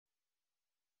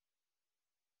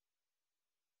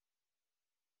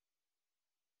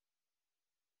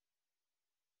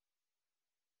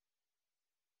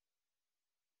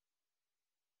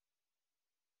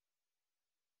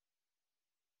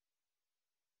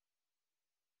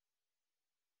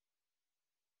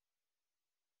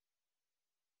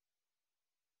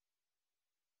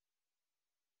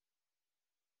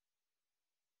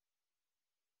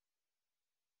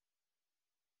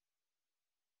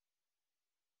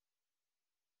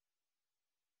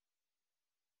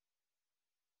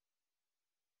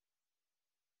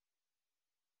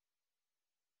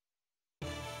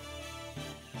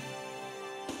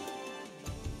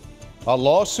A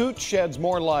lawsuit sheds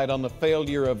more light on the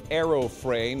failure of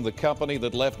Aeroframe, the company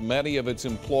that left many of its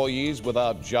employees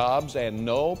without jobs and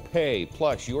no pay.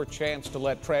 Plus, your chance to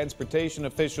let transportation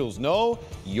officials know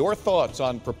your thoughts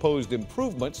on proposed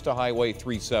improvements to Highway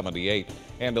 378.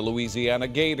 And a Louisiana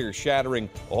gator shattering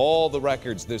all the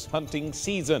records this hunting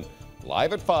season.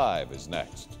 Live at 5 is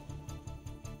next.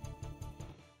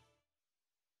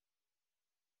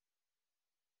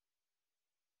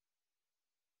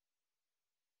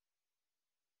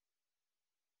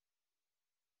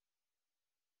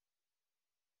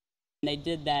 They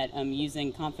did that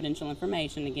using confidential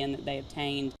information, again, that they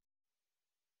obtained.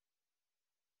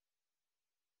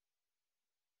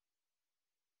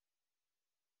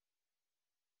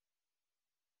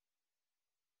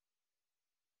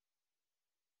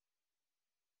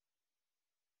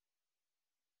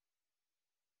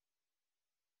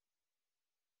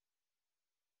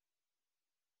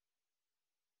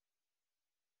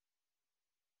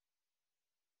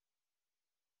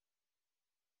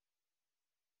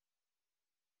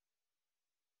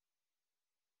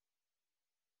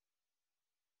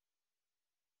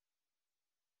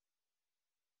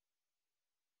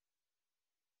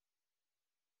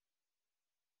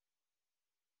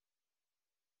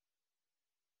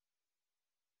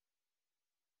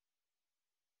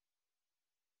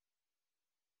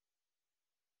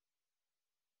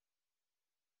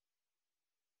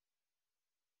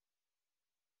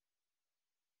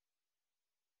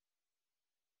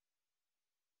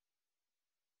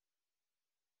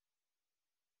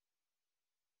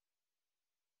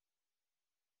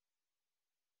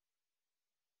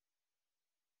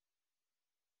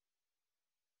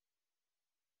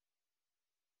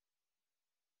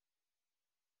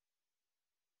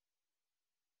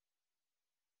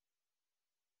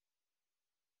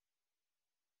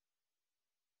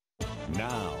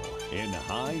 Now, in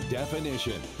high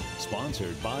definition,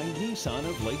 sponsored by Nissan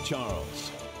of Lake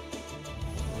Charles.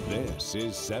 This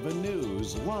is 7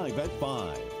 News live at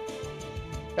 5.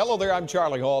 Hello there, I'm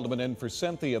Charlie Haldeman in for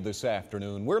Cynthia this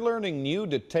afternoon. We're learning new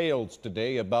details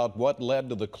today about what led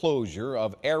to the closure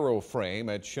of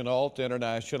Aeroframe at Chenault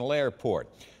International Airport.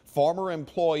 Former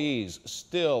employees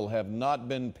still have not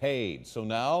been paid, so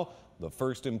now the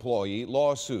first employee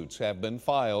lawsuits have been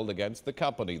filed against the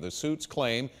company. The suits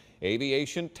claim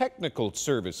Aviation Technical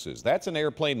Services, that's an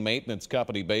airplane maintenance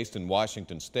company based in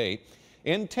Washington State,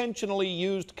 intentionally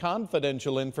used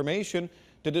confidential information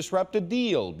to disrupt a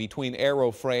deal between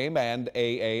Aeroframe and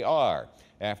AAR.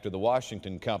 After the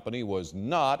Washington company was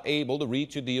not able to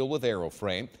reach a deal with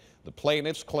Aeroframe, the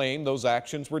plaintiffs claim those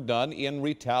actions were done in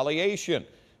retaliation,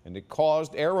 and it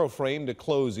caused Aeroframe to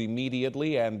close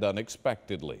immediately and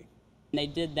unexpectedly. They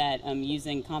did that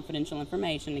using confidential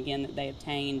information, again, that they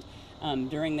obtained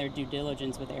during their due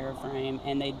diligence with Aeroframe,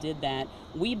 and they did that,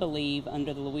 we believe,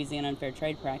 under the Louisiana Unfair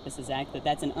Trade Practices Act, that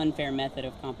that's an unfair method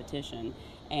of competition.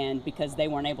 And because they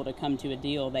weren't able to come to a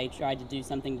deal, they tried to do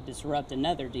something to disrupt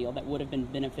another deal that would have been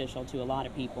beneficial to a lot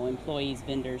of people, employees,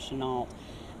 vendors, Chenault.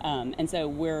 And so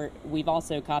we've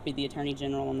also copied the Attorney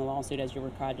General on the lawsuit, as you're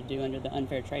required to do under the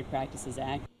Unfair Trade Practices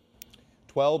Act.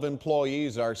 12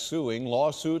 employees are suing.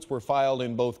 Lawsuits were filed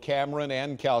in both Cameron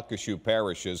and Calcasieu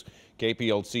parishes.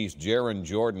 KPLC's Jaron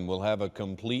Jordan will have a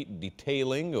complete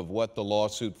detailing of what the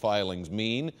lawsuit filings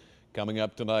mean coming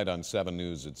up tonight on 7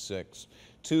 News at 6.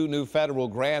 2 new federal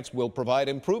grants will provide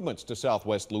improvements to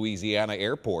Southwest Louisiana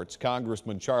airports.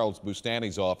 Congressman Charles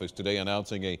Bustani's office today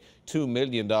announcing a $2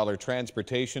 million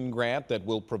transportation grant that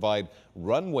will provide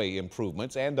runway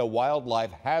improvements and a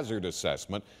wildlife hazard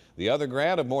assessment. The other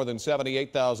grant of more than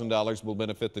 $78,000 will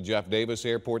benefit the Jeff Davis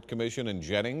Airport Commission in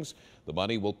Jennings. The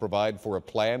money will provide for a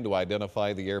plan to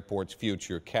identify the airport's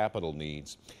future capital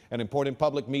needs. An important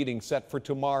public meeting set for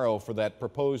tomorrow for that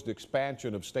proposed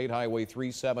expansion of State Highway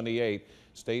 378.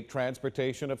 State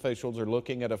transportation officials are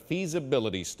looking at a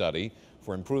feasibility study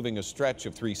for improving a stretch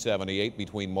of 378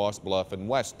 between Moss Bluff and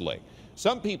Westlake.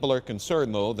 Some people are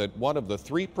concerned, though, that one of the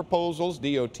 3 proposals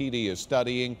DOTD is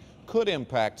studying could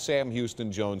impact Sam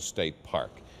Houston Jones State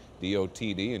Park.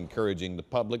 DOTD encouraging the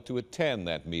public to attend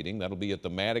that meeting. That'll be at the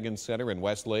Madigan Center in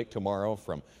Westlake tomorrow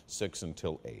from 6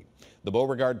 until 8. The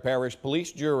Beauregard Parish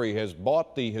Police Jury has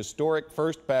bought the historic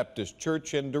First Baptist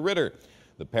Church in DeRidder.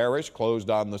 The parish closed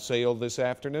on the sale this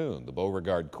afternoon. The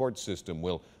Beauregard court system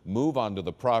will move onto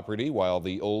the property while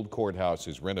the old courthouse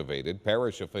is renovated.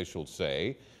 Parish officials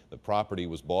say The property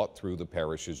was bought through the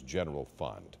parish's general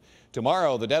fund.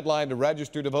 Tomorrow, the deadline to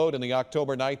register to vote in the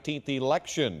October 19th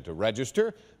election. To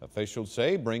register, officials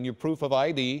say bring your proof of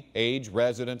ID, age,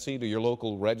 residency to your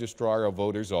local registrar of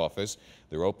voters office.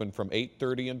 They're open from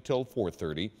 8:30 until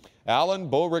 4:30. Allen,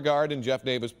 Beauregard, and Jeff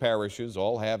Davis parishes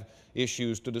all have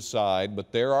issues to decide,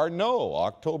 but there are no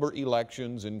October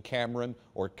elections in Cameron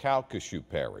or Calcasieu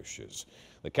parishes.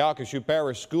 The Calcasieu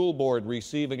Parish School Board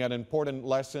receiving an important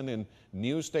lesson in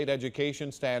new state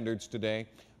education standards today.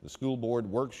 The school board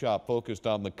workshop focused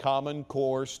on the Common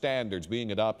Core standards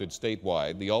being adopted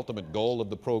statewide. The ultimate goal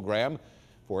of the program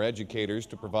for educators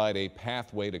to provide a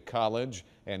pathway to college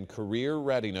and career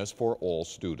readiness for all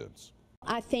students.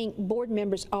 I think board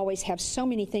members always have so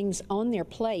many things on their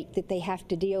plate that they have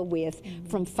to deal with,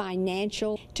 from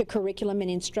financial to curriculum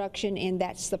and instruction, and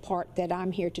that's the part that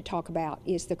I'm here to talk about,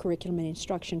 is the curriculum and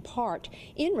instruction part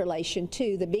in relation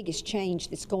to the biggest change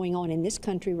that's going on in this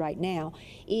country right now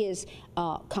is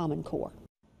Common Core.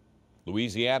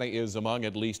 Louisiana is among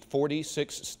at least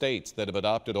 46 states that have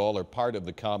adopted all or part of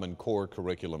the Common Core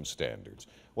curriculum standards.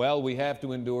 Well, we have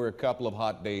to endure a couple of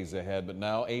hot days ahead, but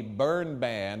now a burn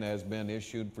ban has been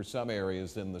issued for some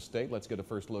areas in the state. Let's get a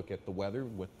first look at the weather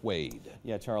with Wade.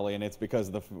 Yeah, Charlie, and it's because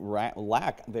of the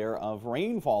lack there of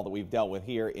rainfall that we've dealt with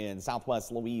here in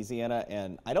southwest Louisiana,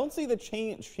 and I don't see the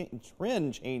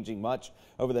trend changing much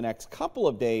over the next couple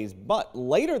of days, but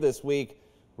later this week,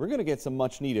 we're going to get some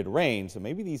much needed rain, so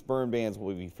maybe these burn bans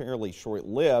will be fairly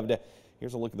short-lived.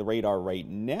 Here's a look at the radar right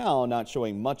now, not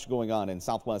showing much going on in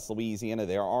southwest Louisiana.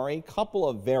 There are a couple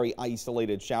of very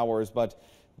isolated showers, but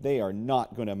they are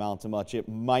not going to amount to much. It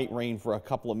might rain for a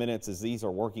couple of minutes as these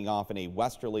are working off in a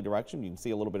westerly direction. You can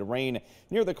see a little bit of rain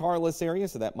near the Carless area,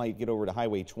 so that might get over to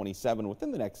Highway 27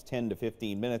 within the next 10 to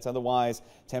 15 minutes. Otherwise,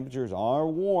 temperatures are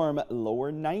warm,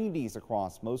 lower 90s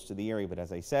across most of the area, but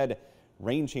as I said,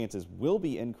 rain chances will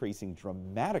be increasing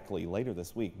dramatically later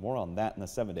this week. More on that in the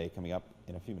 7-day coming up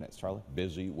in a few minutes. Charlie?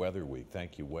 Busy weather week.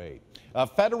 Thank you, Wade. A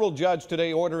federal judge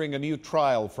today ordering a new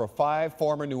trial for 5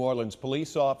 former New Orleans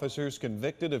police officers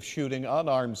convicted of shooting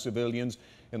unarmed civilians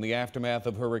in the aftermath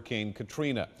of Hurricane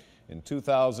Katrina. In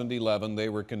 2011, they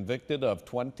were convicted of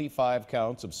 25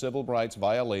 counts of civil rights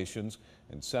violations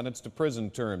and sentenced to prison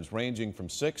terms ranging from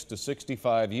 6 to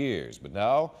 65 years. But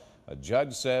now, a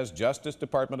judge says Justice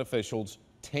Department officials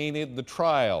tainted the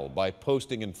trial by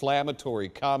posting inflammatory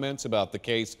comments about the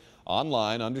case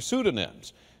online under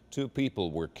pseudonyms. 2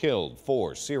 people were killed,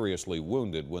 4 seriously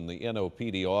wounded when the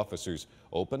NOPD officers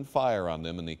opened fire on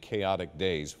them in the chaotic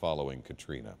days following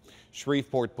Katrina.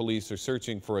 Shreveport police are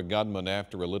searching for a gunman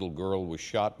after a little girl was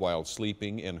shot while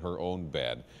sleeping in her own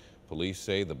bed. Police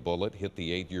say the bullet hit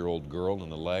the 8-year-old girl in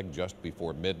the leg just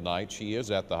before midnight. She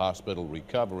is at the hospital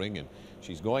recovering, and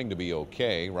she's going to be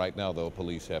okay. Right now, though,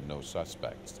 police have no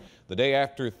suspects. The day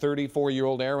after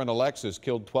 34-year-old Aaron Alexis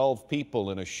killed 12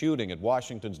 people in a shooting at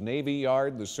Washington's Navy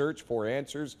Yard, the search for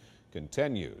answers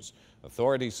continues.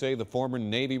 Authorities say the former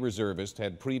Navy reservist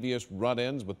had previous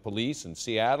run-ins with police in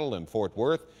Seattle and Fort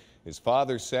Worth. His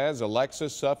father says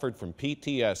Alexis suffered from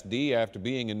PTSD after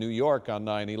being in New York on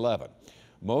 9/11.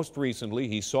 Most recently,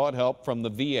 he sought help from the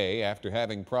VA after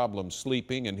having problems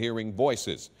sleeping and hearing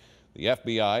voices. The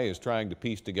FBI is trying to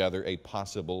piece together a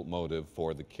possible motive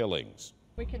for the killings.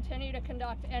 We continue to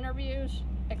conduct interviews,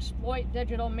 exploit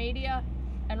digital media,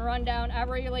 and run down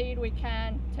every lead we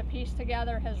can to piece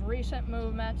together his recent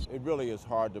movements. It really is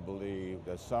hard to believe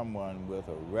that someone with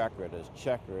a record as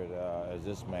checkered as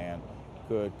this man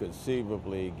could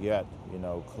conceivably get,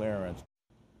 clearance.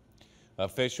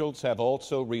 Officials have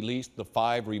also released the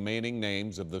 5 remaining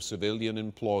names of the civilian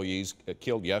employees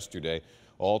killed yesterday.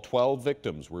 All 12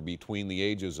 victims were between the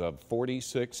ages of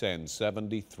 46 and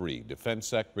 73. Defense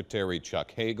Secretary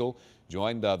Chuck Hagel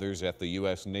joined others at the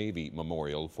U.S. Navy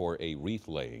Memorial for a wreath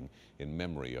laying in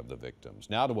memory of the victims.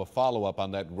 Now to a follow-up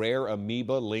on that rare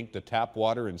amoeba linked to tap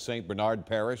water in St. Bernard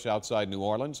Parish outside New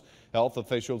Orleans. Health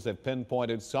officials have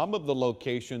pinpointed some of the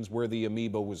locations where the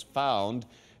amoeba was found.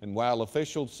 And while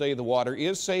officials say the water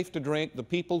is safe to drink, the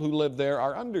people who live there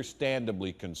are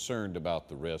understandably concerned about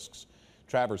the risks.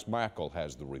 Travis Mackle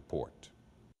has the report.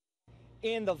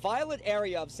 In the Violet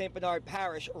area of St. Bernard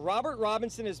Parish, Robert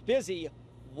Robinson is busy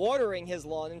watering his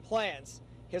lawn and plants.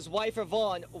 His wife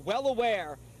Yvonne well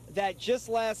aware that just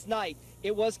last night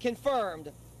it was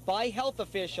confirmed by health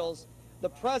officials the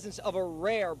presence of a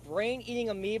rare brain-eating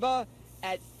amoeba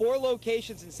at 4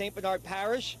 locations in St. Bernard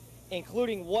Parish,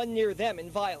 including one near them in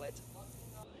Violet.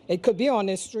 It could be on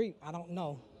this street, I don't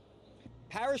know.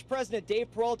 Parish President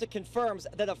Dave Peralta confirms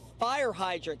that a fire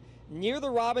hydrant near the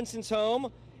Robinsons'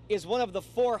 home is one of the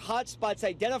 4 hotspots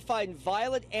identified in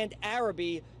Violet and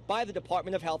Araby by the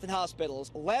Department of Health and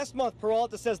Hospitals. Last month,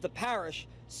 Peralta says the parish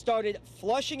started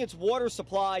flushing its water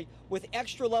supply with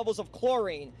extra levels of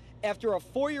chlorine after a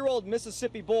 4-year-old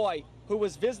Mississippi boy who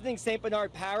was visiting St.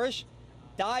 Bernard Parish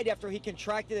died after he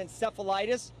contracted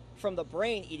encephalitis from the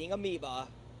brain-eating amoeba.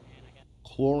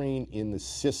 Chlorine in the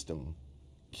system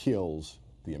kills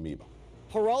the amoeba.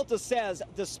 Peralta says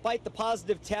despite the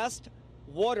positive test,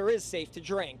 water is safe to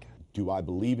drink. Do I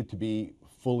believe it to be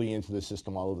fully into the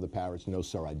system all over the parish? No,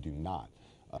 sir, I do not.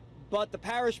 But the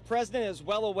parish president is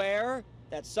well aware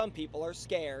that some people are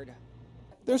scared.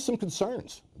 There's some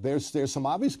concerns. There's some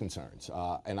obvious concerns,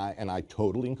 and I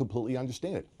totally and completely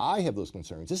understand it. I have those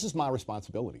concerns. This is my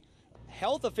responsibility.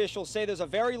 Health officials say there's a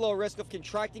very low risk of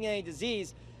contracting any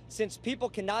disease since people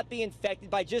cannot be infected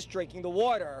by just drinking the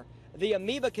water. The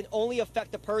amoeba can only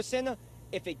affect a person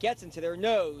if it gets into their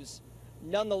nose.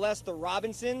 Nonetheless, the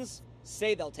Robinsons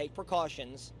say they'll take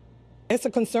precautions. It's a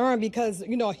concern because,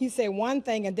 you know, he said one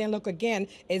thing and then look again,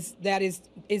 is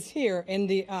here in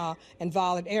the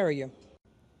involved area.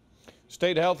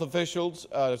 State health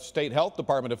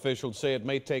department officials say it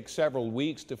may take several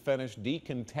weeks to finish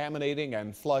decontaminating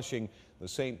and flushing the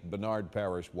St. Bernard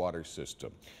Parish water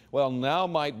system. Well, now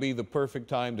might be the perfect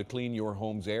time to clean your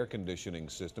home's air conditioning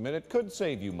system, and it could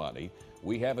save you money.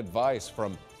 We have advice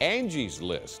from Angie's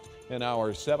List in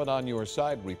our 7 on Your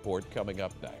Side report coming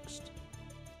up next.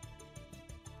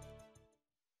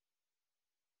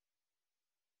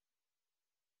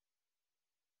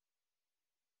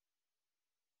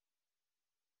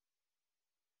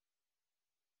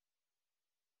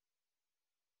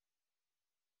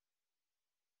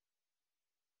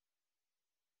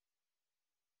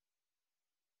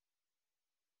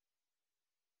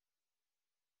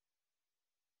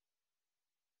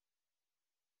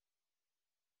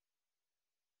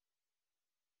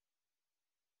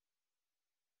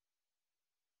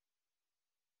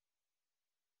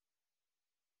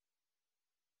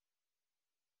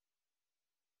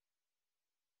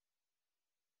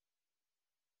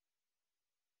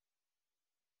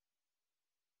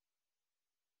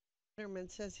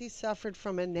 Haldeman says he suffered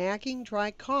from a nagging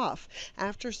dry cough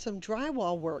after some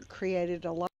drywall work created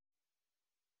a